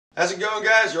How's it going,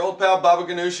 guys? Your old pal Baba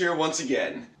Ganoush here once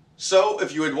again. So,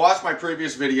 if you had watched my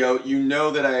previous video, you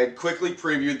know that I had quickly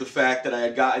previewed the fact that I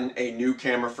had gotten a new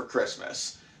camera for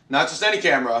Christmas. Not just any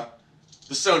camera,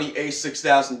 the Sony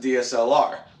A6000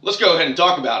 DSLR. Let's go ahead and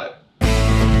talk about it.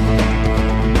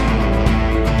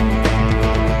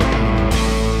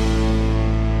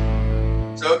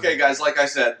 So, okay guys, like I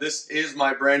said, this is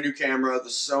my brand new camera, the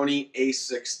Sony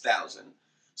A6000.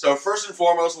 So first and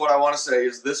foremost, what I want to say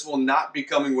is this will not be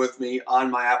coming with me on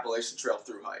my Appalachian Trail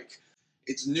Thru-Hike.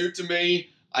 It's new to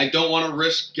me. I don't want to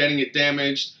risk getting it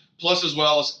damaged. Plus, as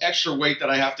well, it's extra weight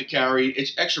that I have to carry.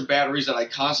 It's extra batteries that I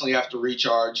constantly have to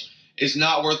recharge. It's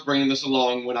not worth bringing this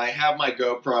along when I have my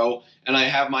GoPro and I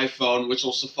have my phone, which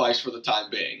will suffice for the time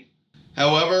being.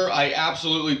 However, I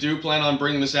absolutely do plan on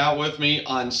bringing this out with me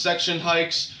on section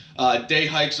hikes, day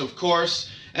hikes, of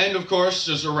course. And of course,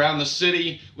 just around the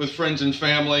city with friends and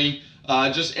family,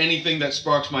 just anything that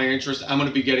sparks my interest, I'm going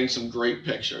to be getting some great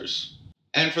pictures.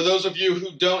 And for those of you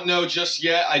who don't know just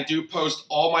yet, I do post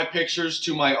all my pictures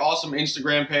to my awesome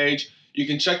Instagram page. You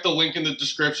can check the link in the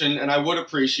description, and I would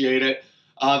appreciate it.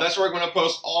 That's where I'm going to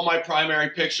post all my primary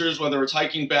pictures, whether it's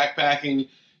hiking, backpacking,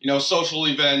 social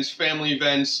events, family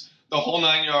events, the whole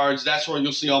 9 yards. That's where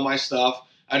you'll see all my stuff.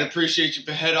 I'd appreciate you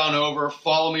to head on over,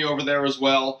 follow me over there as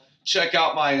well. Check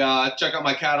out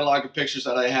my catalog of pictures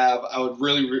that I have. I would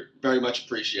really very much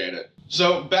appreciate it.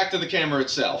 So back to the camera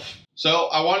itself. So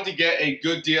I wanted to get a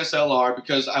good DSLR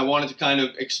because I wanted to kind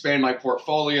of expand my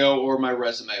portfolio or my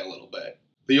resume a little bit.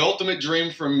 The ultimate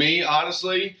dream for me,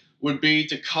 honestly, would be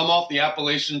to come off the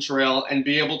Appalachian Trail and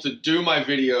be able to do my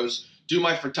videos, do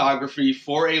my photography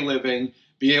for a living,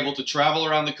 be able to travel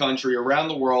around the country, around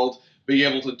the world, be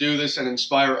able to do this and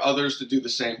inspire others to do the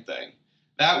same thing.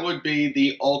 That would be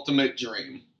the ultimate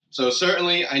dream. So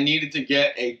certainly I needed to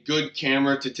get a good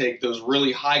camera to take those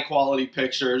really high quality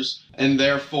pictures and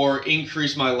therefore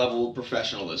increase my level of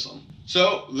professionalism.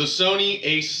 So the Sony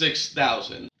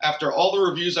A6000. After all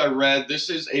the reviews I read, this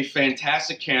is a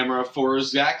fantastic camera for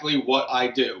exactly what I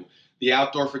do. The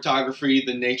outdoor photography,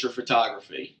 the nature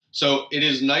photography. So it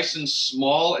is nice and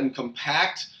small and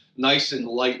compact, nice and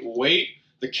lightweight.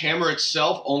 The camera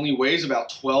itself only weighs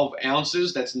about 12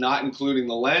 ounces. That's not including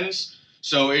the lens.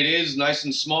 So it is nice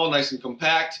and small, nice and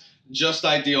compact, just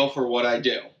ideal for what I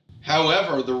do.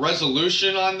 However, the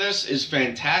resolution on this is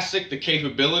fantastic. The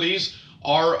capabilities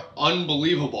are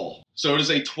unbelievable. So it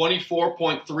is a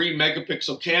 24.3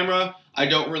 megapixel camera. I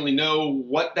don't really know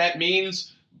what that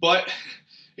means, but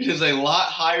it is a lot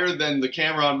higher than the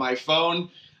camera on my phone.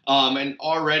 And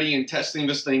already in testing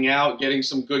this thing out, getting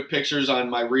some good pictures on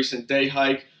my recent day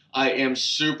hike, I am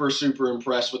super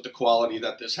impressed with the quality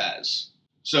that this has.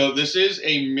 So this is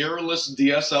a mirrorless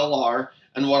DSLR,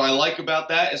 and what I like about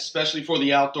that, especially for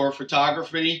the outdoor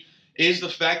photography, is the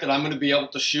fact that I'm going to be able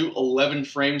to shoot 11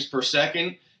 frames per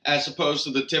second as opposed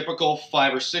to the typical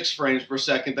 5 or 6 frames per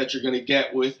second that you're going to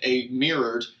get with a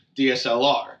mirrored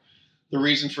DSLR. The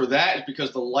reason for that is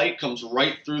because the light comes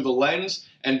right through the lens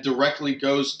and directly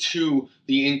goes to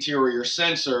the interior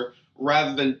sensor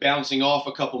rather than bouncing off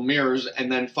a couple mirrors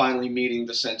and then finally meeting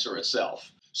the sensor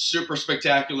itself. Super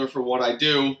spectacular for what I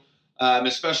do,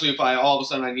 especially if all of a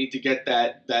sudden I need to get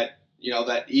that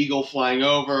eagle flying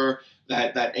over,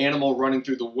 that animal running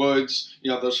through the woods,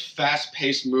 those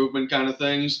fast-paced movement kind of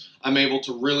things. I'm able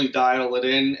to really dial it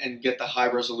in and get the high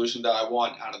resolution that I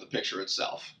want out of the picture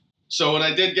itself. So when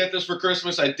I did get this for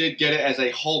Christmas, I did get it as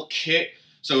a whole kit.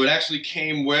 So it actually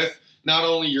came with not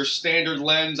only your standard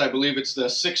lens, I believe it's the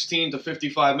 16 to 50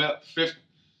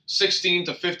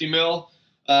 mil,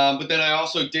 but then I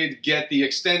also did get the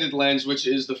extended lens, which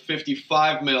is the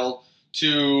 55 mil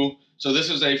so this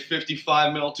is a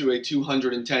 55 mil to a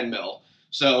 210 mil.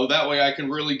 So that way I can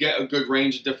really get a good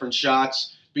range of different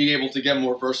shots, be able to get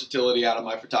more versatility out of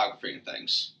my photography and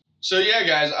things. So yeah,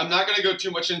 guys, I'm not going to go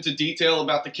too much into detail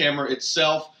about the camera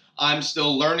itself. I'm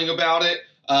still learning about it.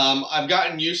 I've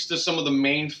gotten used to some of the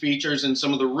main features and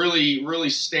some of the really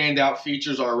standout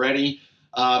features already.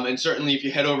 And certainly if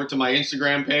you head over to my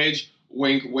Instagram page,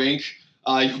 wink, wink,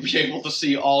 you'll be able to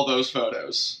see all those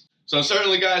photos. So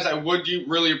certainly, guys, I would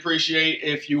really appreciate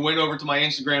if you went over to my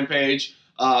Instagram page,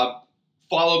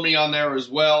 follow me on there as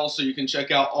well so you can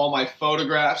check out all my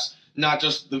photographs, not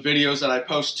just the videos that I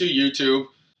post to YouTube.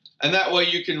 And that way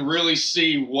you can really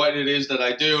see what it is that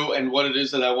I do and what it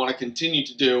is that I want to continue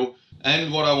to do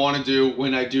and what I want to do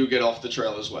when I do get off the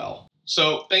trail as well.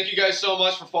 So thank you guys so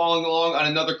much for following along on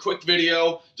another quick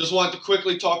video. Just wanted to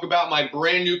quickly talk about my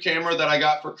brand new camera that I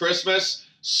got for Christmas.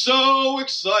 So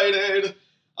excited!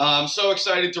 I'm so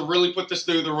excited to really put this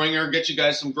through the ringer, get you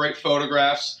guys some great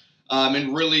photographs.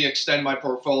 and really extend my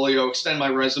portfolio, extend my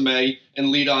resume, and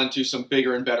lead on to some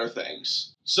bigger and better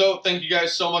things. So thank you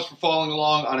guys so much for following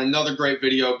along on another great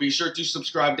video. Be sure to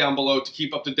subscribe down below to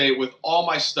keep up to date with all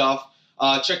my stuff.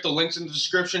 Check the links in the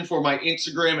description for my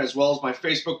Instagram as well as my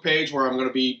Facebook page, where I'm going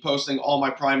to be posting all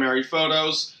my primary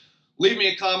photos. Leave me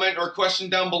a comment or question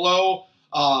down below.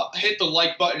 Hit the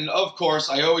like button, of course.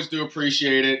 I always do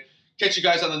appreciate it. Catch you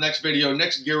guys on the next video,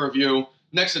 next gear review,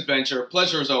 next adventure.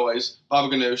 Pleasure as always.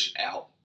 Baba Ganoush, out.